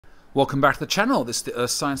Welcome back to the channel. This is the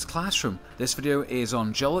Earth Science Classroom. This video is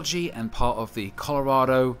on geology and part of the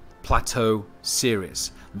Colorado Plateau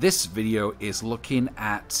series. This video is looking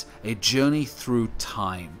at a journey through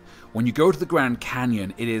time. When you go to the Grand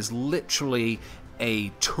Canyon, it is literally a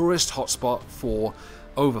tourist hotspot for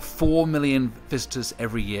over 4 million visitors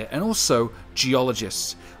every year, and also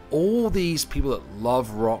geologists. All these people that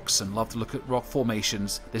love rocks and love to look at rock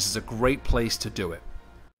formations, this is a great place to do it.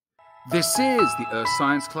 This is the Earth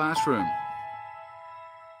Science Classroom.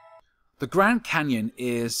 The Grand Canyon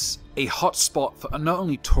is a hotspot for not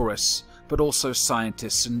only tourists, but also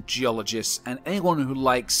scientists and geologists and anyone who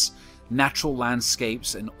likes natural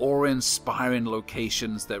landscapes and awe-inspiring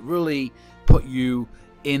locations that really put you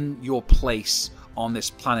in your place on this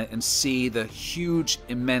planet and see the huge,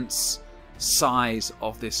 immense size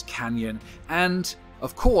of this canyon, and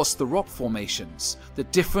of course the rock formations, the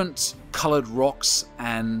different colored rocks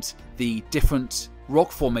and the different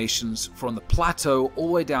rock formations from the plateau all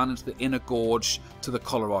the way down into the inner gorge to the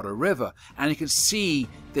Colorado River. And you can see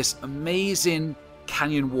this amazing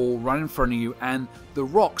canyon wall right in front of you, and the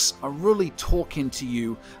rocks are really talking to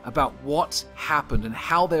you about what happened and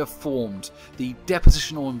how they're formed, the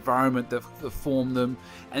depositional environment that formed them,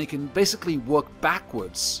 and you can basically work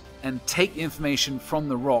backwards and take information from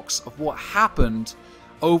the rocks of what happened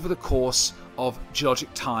over the course of geologic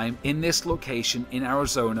time in this location in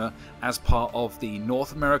Arizona as part of the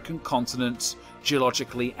North American continent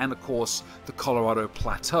geologically, and of course the Colorado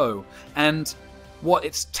Plateau. And what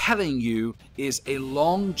it's telling you is a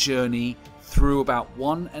long journey through about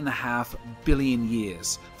 1.5 billion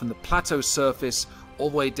years from the plateau surface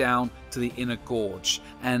all the way down to the inner gorge.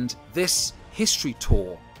 And this history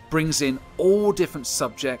tour brings in all different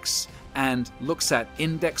subjects and looks at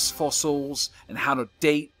index fossils and how to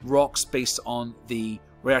date rocks based on the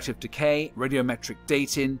radioactive decay, radiometric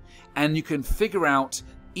dating, and you can figure out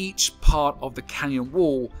each part of the canyon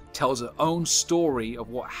wall tells its own story of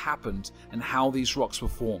what happened and how these rocks were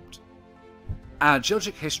formed. Our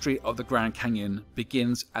geologic history of the Grand Canyon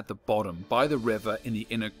begins at the bottom by the river in the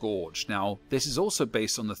inner gorge. Now, this is also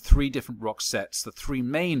based on the three different rock sets, the three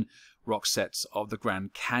main rock sets of the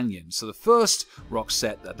Grand Canyon. So the first rock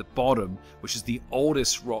set at the bottom, which is the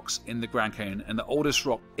oldest rocks in the Grand Canyon and the oldest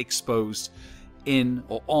rock exposed in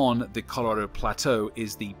or on the Colorado Plateau,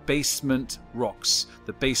 is the basement rocks,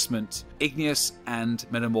 the basement igneous and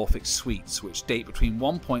metamorphic suites, which date between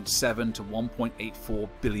 1.7 to 1.84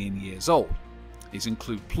 billion years old. These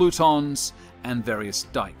include plutons and various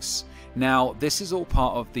dikes. Now, this is all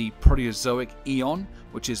part of the Proterozoic eon,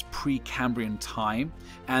 which is Precambrian time,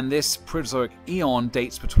 and this Proterozoic eon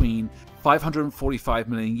dates between 545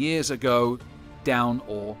 million years ago down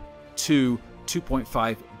or to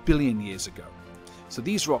 2.5 billion years ago. So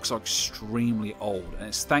these rocks are extremely old, and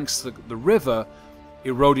it's thanks to the river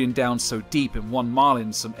eroding down so deep in 1 mile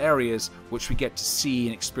in some areas, which we get to see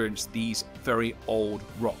and experience these very old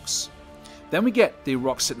rocks. Then we get the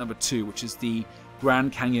rock set number 2, which is the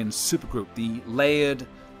Grand Canyon supergroup, the layered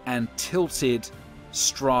and tilted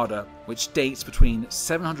strata, which dates between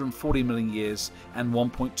 740 million years and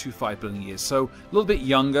 1.25 billion years. So a little bit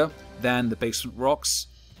younger than the basement rocks,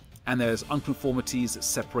 and there's unconformities that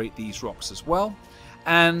separate these rocks as well.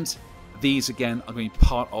 And these again are going to be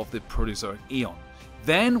part of the Proterozoic eon.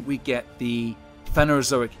 Then we get the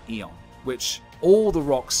Phanerozoic eon, which all the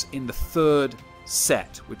rocks in the third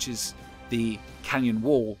set, which is the canyon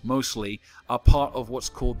wall mostly, are part of what's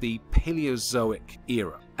called the Paleozoic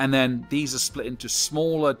era. And then these are split into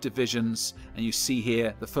smaller divisions, and you see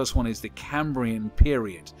here the first one is the Cambrian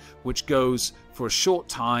period, which goes for a short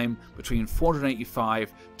time between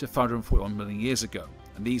 485 to 541 million years ago.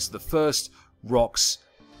 And these are the first rocks,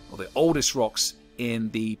 or the oldest rocks, in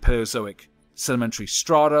the Paleozoic sedimentary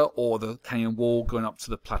strata or the canyon wall going up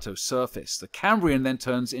to the plateau surface. The Cambrian then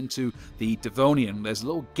turns into the Devonian. There's a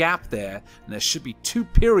little gap there, and there should be 2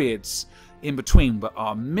 periods in between, but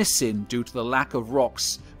are missing due to the lack of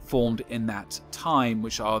rocks formed in that time,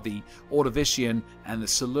 which are the Ordovician and the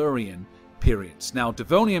Silurian periods. Now,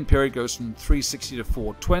 Devonian period goes from 360 to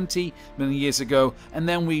 420 million years ago, and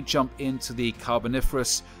then we jump into the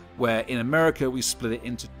Carboniferous, where in America we split it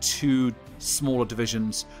into 2 smaller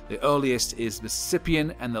divisions. The earliest is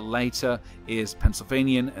Mississippian and the later is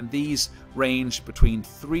Pennsylvanian, and these range between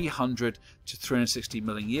 300 to 360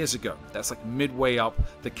 million years ago. That's like midway up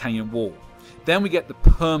the canyon wall. Then we get the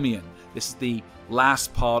Permian. This is the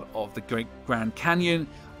last part of the Great Grand Canyon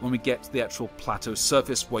when we get to the actual plateau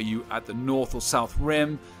surface, where you at the north or south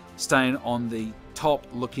rim standing on the top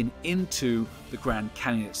looking into the Grand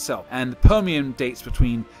Canyon itself. And the Permian dates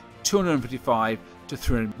between 255 to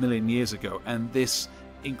 300 million years ago, and this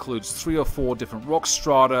includes 3 or 4 different rock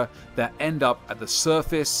strata that end up at the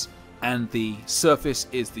surface, and the surface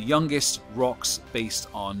is the youngest rocks based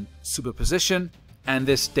on superposition, and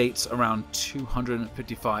this dates around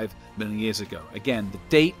 255 million years ago. Again, the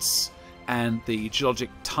dates and the geologic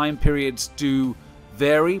time periods do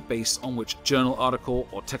vary based on which journal article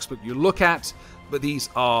or textbook you look at, but these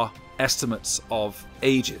are estimates of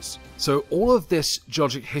ages. So all of this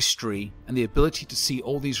geologic history and the ability to see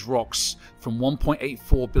all these rocks from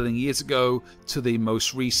 1.84 billion years ago to the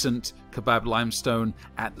most recent Kabab limestone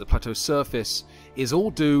at the plateau surface is all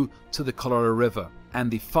due to the Colorado River and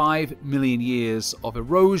the 5 million years of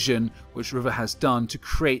erosion which the river has done to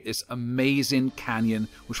create this amazing canyon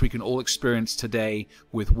which we can all experience today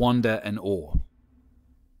with wonder and awe.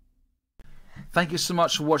 Thank you so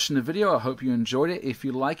much for watching the video. I hope you enjoyed it. If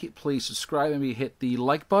you like it, please subscribe and maybe hit the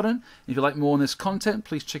like button. If you like more on this content,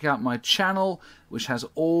 please check out my channel, which has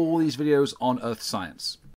all these videos on earth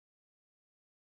science.